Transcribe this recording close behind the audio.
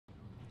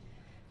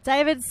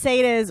David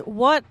Sieders,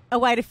 what a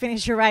way to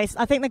finish your race.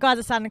 I think the guys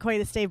are starting to call you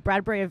the Steve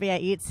Bradbury of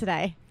V8 Utes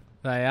today.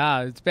 They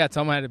are. It's about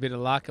time I had a bit of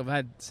luck. I've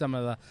had some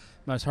of the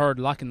most horrid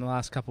luck in the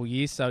last couple of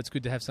years, so it's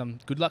good to have some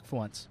good luck for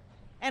once.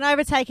 And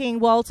overtaking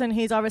Walton,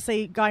 who's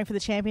obviously going for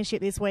the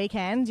championship this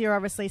weekend, you're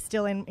obviously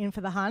still in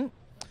for the hunt.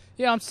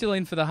 Yeah, I'm still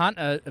in for the hunt,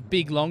 a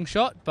big long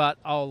shot, but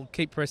I'll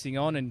keep pressing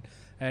on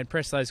and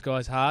press those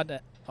guys hard.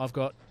 I've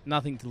got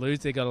nothing to lose.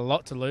 They've got a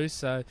lot to lose,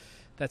 so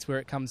that's where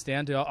it comes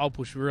down to. I'll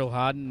push real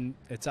hard, and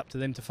it's up to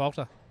them to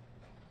falter.